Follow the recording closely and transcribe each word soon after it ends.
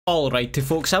Alrighty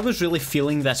folks, I was really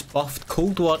feeling this buffed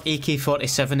Cold War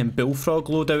AK-47 and Bullfrog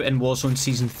loadout in Warzone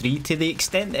Season 3 to the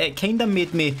extent that it kinda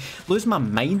made me lose my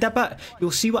mind a bit. You'll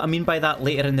see what I mean by that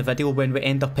later in the video when we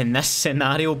end up in this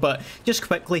scenario, but just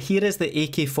quickly, here is the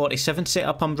AK-47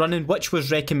 setup I'm running, which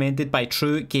was recommended by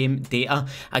True Game Data,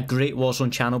 a great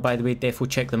Warzone channel by the way, defo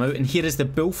check them out. And here is the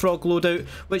Bullfrog loadout,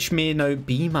 which may now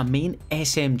be my main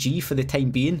SMG for the time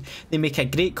being. They make a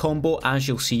great combo as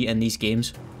you'll see in these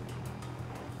games.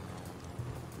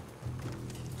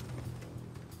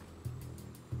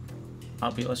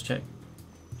 Heartbeat, let's check.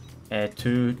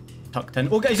 Two tucked in.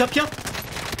 Oh, he's up here!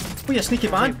 Oh, you sneaky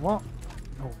man! Wait, what?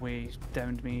 Oh, wait, he's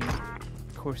downed me.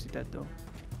 Of course he did, though.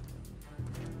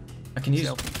 I can use...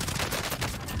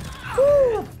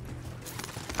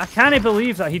 I can't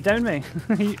believe that he downed me,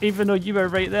 even though you were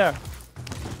right there.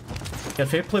 You're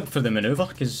fair play for the manoeuvre,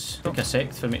 because it took a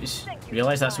sec for me to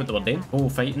realise that's what they were doing. Oh,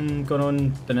 fighting going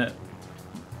on down at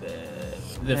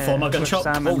the former gun shop.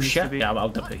 Oh shit! Yeah, well, I'll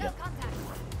dip it here.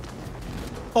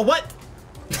 Oh, what?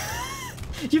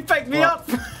 You picked me up!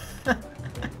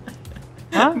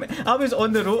 Huh? I was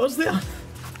on the rotors there.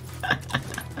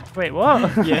 Wait,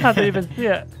 what? Yeah. I didn't even see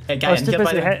it. A guy in here,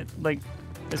 by the way. Like,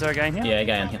 is there a guy in here? Yeah, a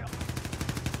guy in here.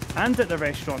 And at the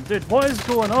restaurant. Dude, what is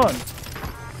going on?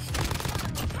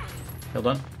 Hold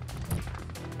on.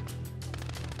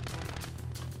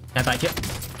 Guy back here.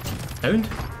 Downed?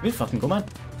 Where fucking go, man?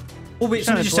 Oh wait,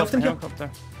 somebody just selfed in here.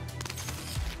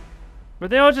 Were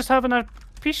they all just having a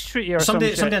peace treaty or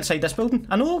something? Somebody inside this building.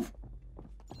 I know.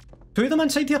 Two of them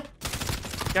inside here.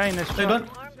 Guy in this truck.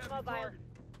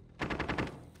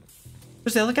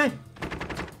 Where's the other guy?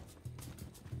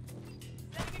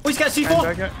 Oh, he's got a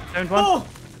C4. Downed one. Oh!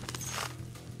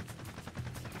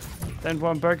 Downed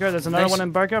one burger. There's another one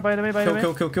in burger, by the way.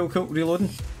 Cool.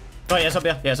 Reloading. Oh, yeah, it's up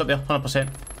there. Yeah, it's up there. 100%.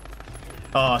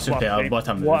 Oh, super. What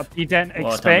a move. What? You didn't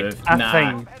expect a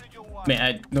thing. Mate,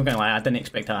 I'm not gonna lie, I didn't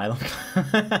expect that either.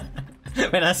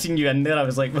 When I seen you in there, I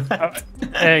was like, what?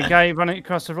 Guy running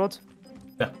across the road.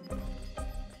 Yeah.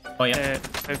 Oh, yeah.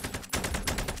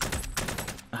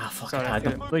 Fuck, sorry, I tagged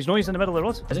him. There's noise in the middle of the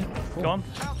road. Is he? Go on.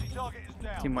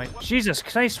 Team white. Jesus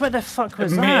Christ, what the fuck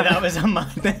was that? Mate, that was a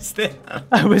madness there.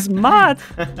 I was mad!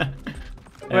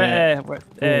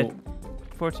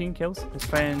 14 kills. His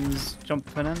friend's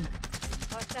jumping in.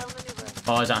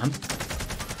 Oh, is that him?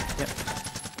 Yep.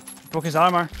 Broke his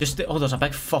armor. Oh, there's a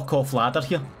big fuck off ladder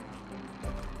here.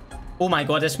 Oh my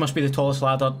god, this must be the tallest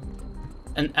ladder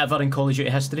ever in Call of Duty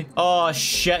history. Oh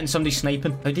shit, and somebody's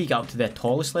sniping. How do you get up to the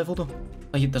tallest level though?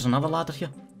 Oh, there's another ladder here.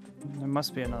 There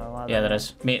must be another ladder. Yeah, there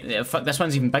is. Mate, this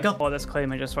one's even bigger. Oh, this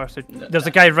claim I just first. There's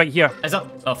a guy right here. Is there?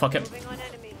 Oh, fuck it.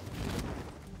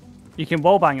 You can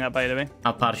wallbang that, by the way.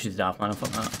 I'll parachute it off, man. Fuck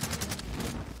that.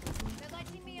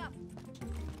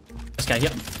 This guy here.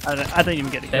 I didn't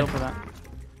even get the kill for that.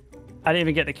 I didn't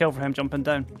even get the kill for him jumping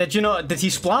down. Did you not? Did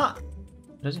he splat?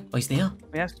 Where is he? Oh, he's there.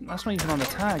 Yeah, that's not even on the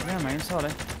tag. Yeah, man.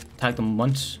 Sorry. Tagged him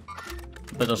once,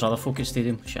 but there's other folk at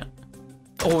stadium. Shit.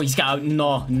 Oh, he's got out.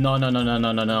 No.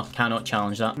 Cannot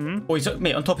challenge that. Oh, he's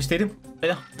mate on top of stadium.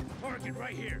 Right there.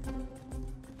 Right here.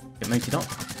 Get mounted up.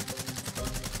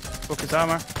 Broke his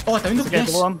armor. Oh, I downed him. Guy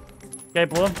below him. Guy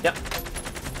below him. Yep.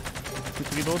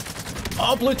 Reload.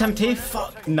 Oh, blew him too.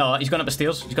 Fuck. No, he's gone up the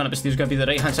stairs. He's gone up the stairs. Gonna be the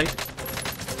right hand side.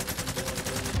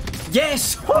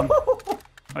 Yes.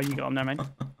 Oh, you got him there, man.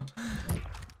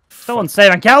 Still on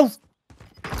 7 kills.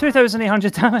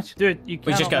 2,800 damage. Dude, you can't.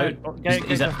 We just got out.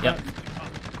 He's there. Yep.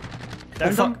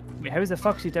 Downed him? Wait, how the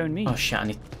fuck's he down me? Oh shit, I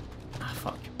need... Ah,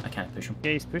 fuck. I can't push him.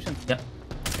 Yeah, he's pushing. Yep.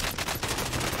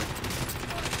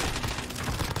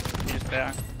 He's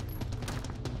better.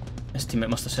 His teammate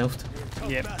must have selfed.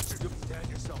 Yep.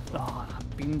 Oh, I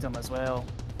beamed him as well.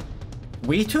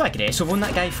 Way too aggressive on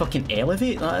that guy. Fucking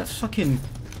elevate. That's fucking...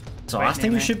 It's the last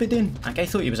thing we should be doing. That guy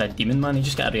thought he was a demon, man. He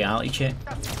just got a reality check.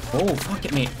 Oh, fuck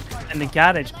it, mate. In the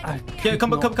garage. Yeah,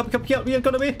 come here. We are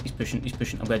gonna be. He's pushing.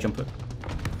 I'm gonna jump out.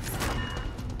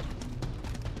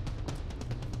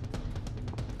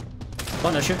 Oh,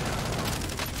 no, shoot.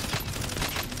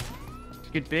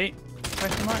 Good bait.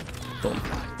 Question mark. Boom.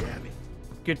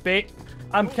 Good bait.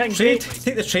 I'm king. Trade. Bait.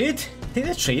 Take the trade. Take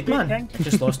the trade, man. King. I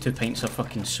just lost 2 pints of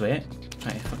fucking sweat.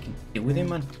 Trying to fucking deal with him,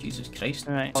 man. Jesus Christ.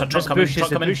 Alright. So truck coming.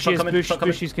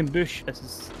 Bushes can bush.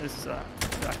 This is a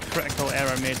critical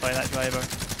error made by that driver.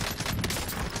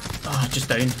 Oh, just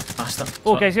down. Faster.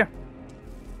 Oh, guys here.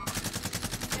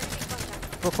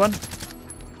 Broke one.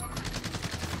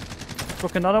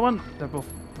 Broke another one. They're both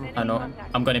broken. I know.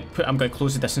 I'm gonna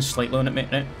close the distance slightly on it,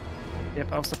 mate. Right.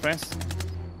 Yep, I'll suppress.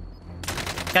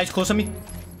 Guys, close on me.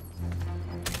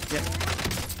 Yep.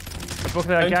 I broke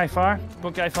that guy far.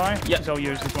 Broke guy far. Yep. He's all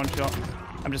yours with one shot.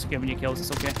 I'm just giving you kills,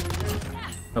 it's okay.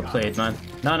 Well played, man.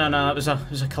 No, it was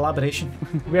a collaboration.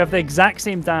 We have the exact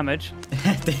same damage,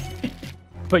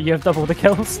 but you have double the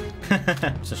kills.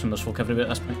 There's folk everywhere at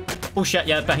this point. Oh shit,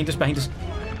 yeah, behind us,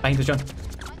 John.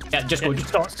 Yeah, just go.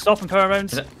 Stop and power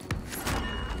rounds. Is it?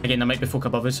 Again, there might be folk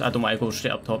above us. I don't want to go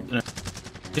straight up top. No.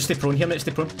 Just stay prone here, mate,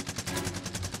 stay prone.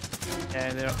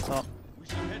 Yeah, they're up top.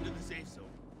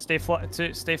 Stay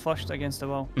flushed against the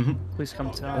wall. Please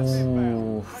come to us.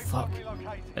 Oh, fuck.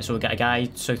 So we got a guy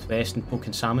southwest and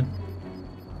poking salmon.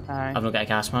 Aye. I've not got a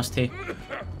gas mask too.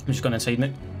 I'm just going inside,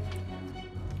 mate.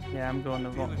 Yeah, I'm going the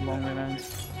long way round.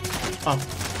 Oh,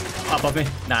 above me.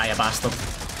 Nah, you bastard.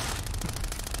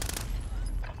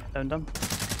 Downed him.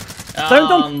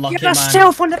 Downed him! Unlucky, get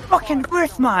yourself on the fucking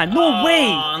roof, man! No way!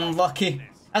 Unlucky.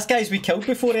 That's guys we killed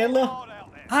before earlier.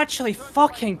 Actually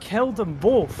fucking killed them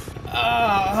both.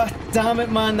 Ah, damn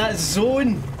it, man. That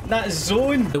zone.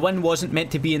 The win wasn't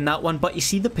meant to be in that one, but you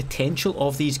see the potential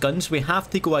of these guns. We have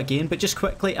to go again, but just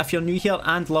quickly, if you're new here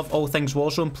and love all things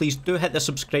Warzone, please do hit the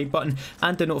subscribe button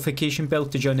and the notification bell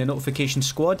to join the notification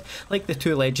squad, like the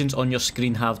two legends on your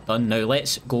screen have done. Now,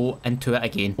 let's go into it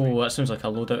again. Oh, that sounds like a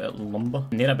loadout at Lumber.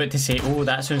 And they're about to say, oh,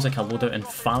 that sounds like a loadout in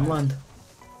Farmland.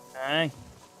 Aye.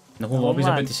 The whole lobby's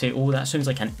about to say, oh, that sounds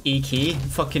like an AK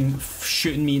fucking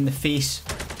shooting me in the face.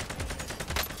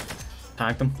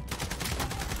 Tagged him.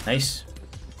 Nice.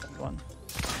 One.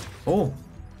 Oh.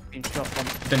 Being shot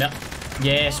from. Doing it.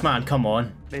 Yes, man, come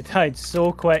on. They died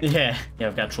so quick. Yeah,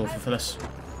 I've got a trophy for this.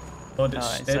 Oh,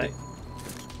 it's steady.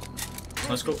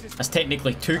 Let's go. That's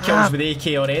technically 2 kills with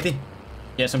AK already.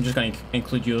 Yes, I'm just going to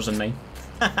include yours and mine.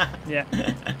 Yeah.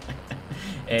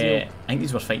 I think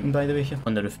these were fighting, by the way, here.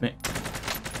 On the roof, mate.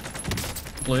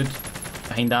 Blued.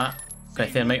 Behind that. Got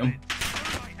to thermite him.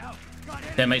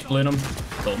 Thermite's bluing him.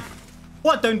 Got him.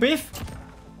 What? Down both?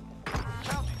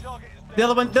 The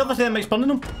other thermite's burning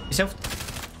him. Yourself.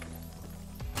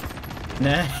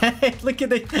 Nah. Look at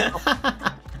the.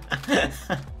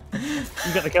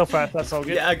 You got the kill first, that's all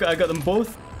good. Yeah, I got them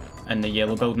both. In the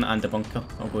yellow building and the bunker.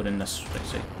 I'll go in this right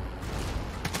side.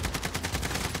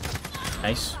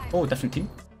 Nice. Oh, different team.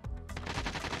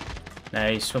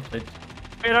 Nice, well played.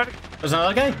 There's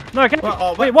another guy. No, I can't.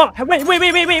 What? Wait, what?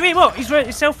 Wait, what? He's right,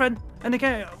 his self-friend. And the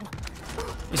guy.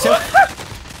 Yourself?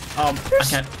 I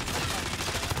can't.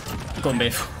 Go on,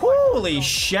 Biff. Holy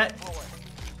shit.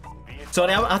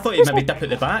 Sorry, I thought you'd maybe dip at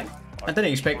the back. I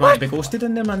didn't expect one to be ghosted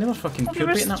in there, man. They were fucking pure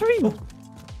baiting that. Oh.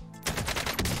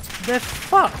 The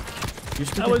fuck?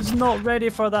 I was not ready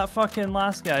for that fucking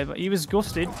last guy, but he was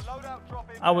ghosted.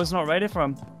 I was not ready for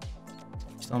him.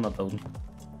 Still in the building.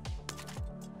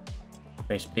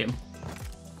 Nice, bait him.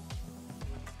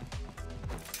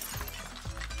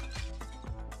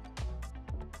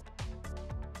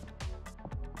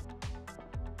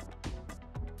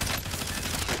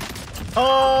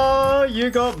 Oh, you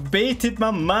got baited,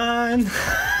 my man.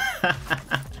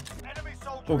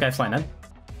 Oh, guy flying in.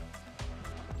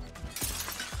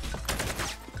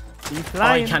 Oh,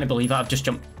 I can't believe it. I've just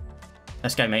jumped.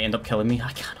 This guy might end up killing me.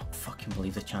 I cannot fucking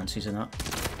believe the chances of that.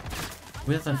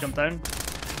 Where the jump down?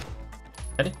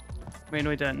 Did he? Wait, no,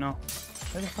 he didn't. No.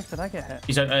 Where the fuck did I get hit?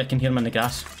 He's out. I can hear him in the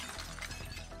grass.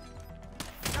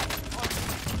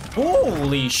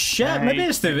 Holy shit! Right. Maybe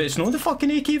it's not the fucking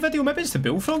AK video. Maybe it's the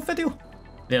Bullfrog video.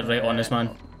 They're right on us, man.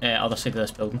 Other side of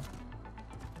this building.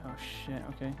 Oh shit.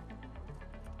 Okay.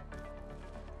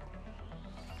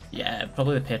 Yeah,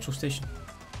 probably the petrol station.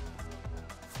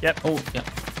 Yep. Oh, yeah.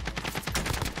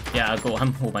 Yeah, I got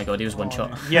him. Oh my god, he was one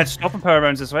shot. He had stopping power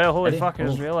rounds as well. Holy fuck, I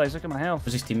just realised. Look at my health.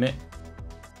 Was his teammate?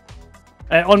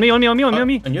 On me. On you? On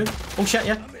you? Oh shit,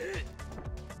 yeah.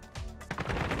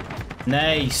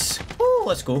 Nice. Oh,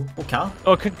 let's go. Oh, car.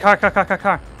 Oh, car.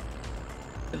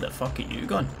 Where the fuck are you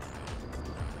going?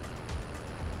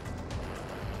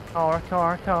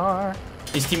 Car.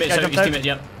 His teammate's out. His teammate,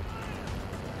 yep.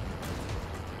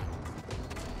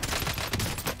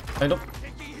 Found him.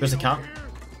 Where's the car?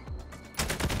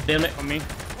 There, mate. On me.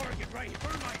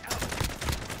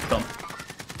 Got him.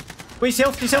 Wait,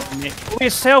 yourself. Wait,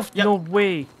 yourself? Yep. No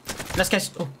way. This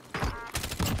guy's. Oh.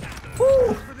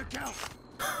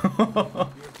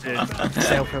 Dude,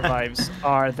 self-revives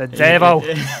are the devil.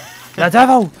 The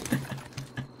devil.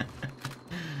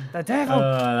 The devil.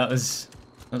 That was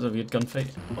a weird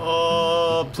gunfight.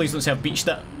 Oh, please don't say I've beached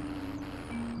it.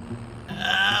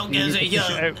 I'll get us out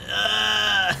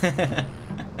here.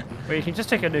 Wait, you can just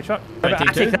take a new truck.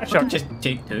 Take that truck. Just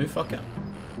take 2. Fuck it.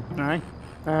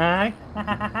 Aye.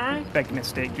 Big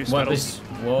mistake, just what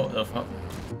the fuck?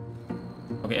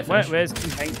 I'll get a finish. Where's the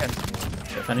tank? Get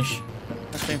a finish.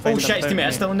 Oh shit, his teammate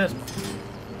is still in there.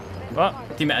 What?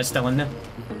 Teammate is still in there.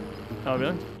 Oh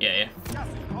really? Yeah.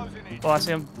 Oh, I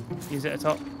see him. He's at the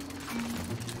top.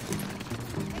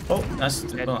 Oh, that's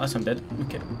him dead.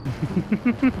 Okay.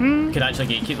 Could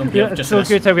actually keep them Yeah, here. it's Just so this.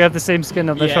 good how we have the same skin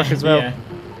on the truck as well. Yeah.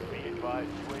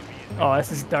 Oh,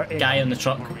 this is dirty. Guy on the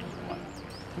truck.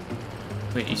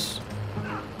 Wait,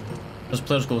 there's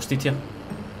players ghosted here.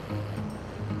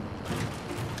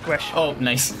 Squish. Oh,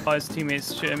 nice. Oh, his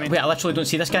teammates shooting me. Wait, I literally don't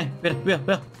see this guy.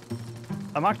 Where?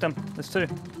 I marked him. There's two.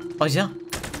 Oh, he's there.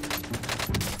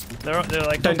 They're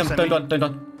like Down.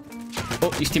 down. Oh,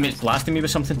 his teammate's blasting me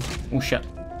with something. Oh, shit.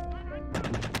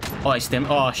 Oh, it's them.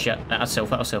 Oh, shit. I'll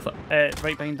self it.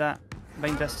 Right behind that.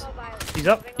 Behind this. He's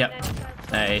up. Yep.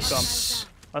 Nice.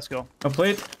 Let's go. Well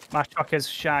played. My truck is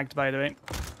shagged, by the way.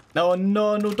 No,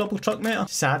 no double truck, mate.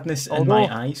 Sadness in my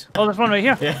eyes. Oh, there's one right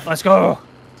here. Yeah. Let's go.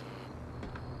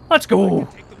 Let's go.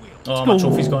 Oh, my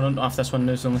trophy's gone on off this one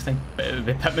now, is the only thing. But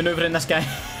we pit manoeuvring this guy.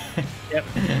 Yep.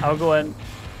 I'll go in.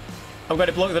 I'm going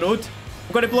to block the road.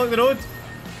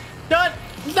 No,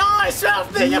 I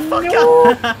swerved there, you fucker!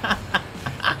 No.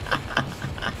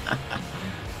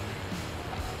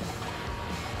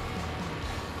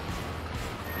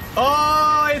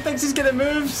 Oh, he thinks he's getting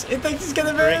moves. Right,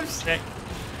 check.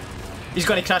 He's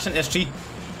going to crash into this tree.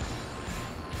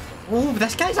 Oh,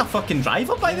 this guy's a fucking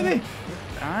driver, by the way.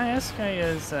 Ah, this guy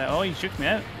is. Oh, he shook me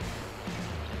out.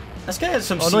 This guy has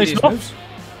some Oh, no, he's serious not. moves.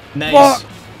 Nice. What?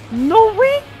 No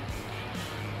way!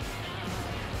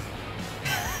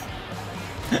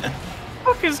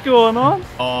 What is going on?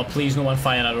 Oh, please no one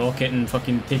fire a rocket and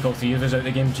fucking take all three of us out of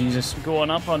the game, Jesus. Going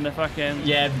up on the fucking.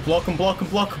 Yeah, block him.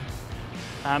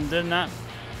 I'm doing that.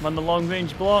 I'm on the long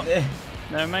range block.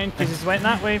 Never mind, because he's went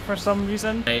that way for some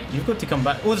reason. Right, you've got to come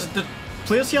back. Oh, there's the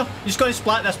players here. You just got to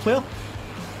splat this player.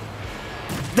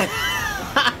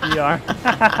 You are.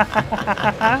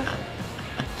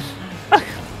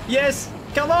 Yes,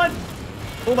 come on.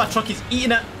 Oh, my truck is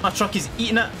eating it.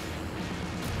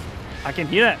 I can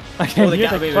hear it. I can Oh, hear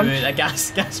the wait, crunch. the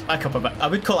gas back up a bit. I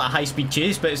would call it a high-speed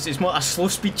chase, but it's more a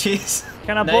slow-speed chase.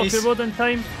 Can I block Nice. the road in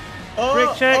time? Oh,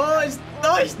 Brake check.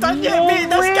 He's done No yet,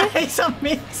 mate. way. This guy's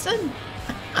amazing.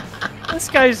 This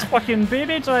guy's fucking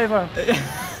baby driver.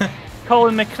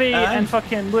 Colin McRae Aye. and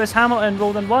fucking Lewis Hamilton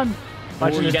rolled in one.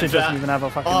 Imagine you this get dude through doesn't that. even have a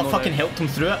fucking Oh, loadout. fucking helped him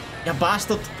through it. You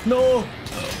bastard. No.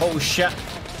 Oh, shit.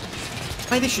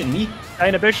 Why they shooting me? Guy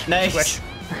in a bush. Nice. Squish.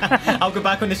 I'll go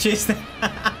back on the chase then.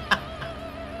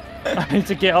 I need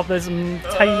to get up this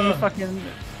tiny fucking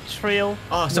trail.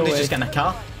 Oh, somebody's No just way. getting a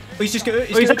car. Oh, he's just got out.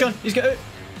 he's He's got out, out. John. He's got out.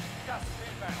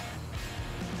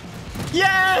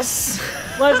 Yes!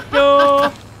 Let's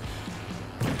go!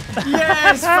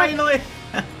 Yes, finally!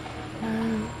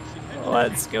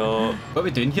 Let's go. What are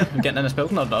we doing here? We're getting in this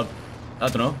building or I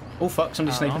don't know. Oh fuck,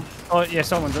 somebody's sniping. Oh yeah,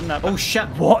 someone's in that. Oh shit.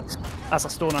 What? That's a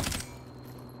stoner.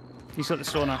 He's got the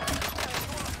stoner.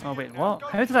 Oh wait, what?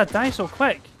 How did I die so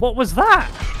quick? What was that?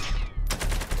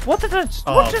 What did I?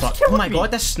 Oh What just fuck. killed Oh my me?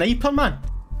 god, this sniper, man.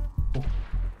 Oh.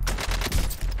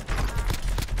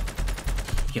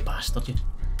 You bastard, you.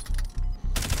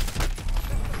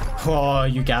 Oh,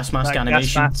 you gas mask That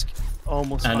animation. gas mask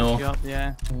almost I know. fucked you up,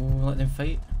 yeah. Oh, let them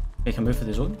fight. Make a move for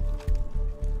the zone.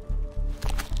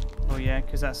 Oh yeah,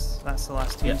 because that's the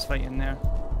last team's fighting there.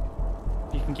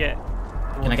 You can get.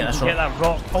 Can I get you this can get that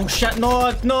rock? Oh shit,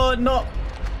 no.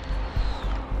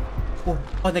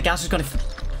 Oh, the gas is gonna...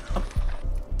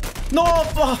 No!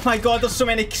 Oh my god, there's so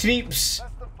many creeps.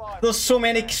 why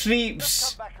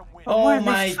Oh are they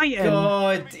my fighting?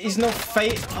 god, he's not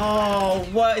fighting. Oh,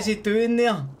 what is he doing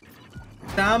there?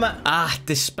 Damn it. Ah,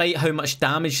 despite how much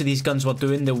damage these guns were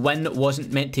doing, the win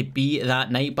wasn't meant to be that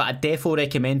night, but I definitely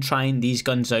recommend trying these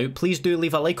guns out. Please do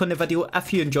leave a like on the video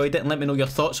if you enjoyed it and let me know your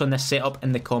thoughts on this setup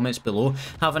in the comments below.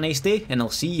 Have a nice day and I'll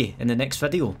see you in the next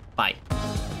video. Bye.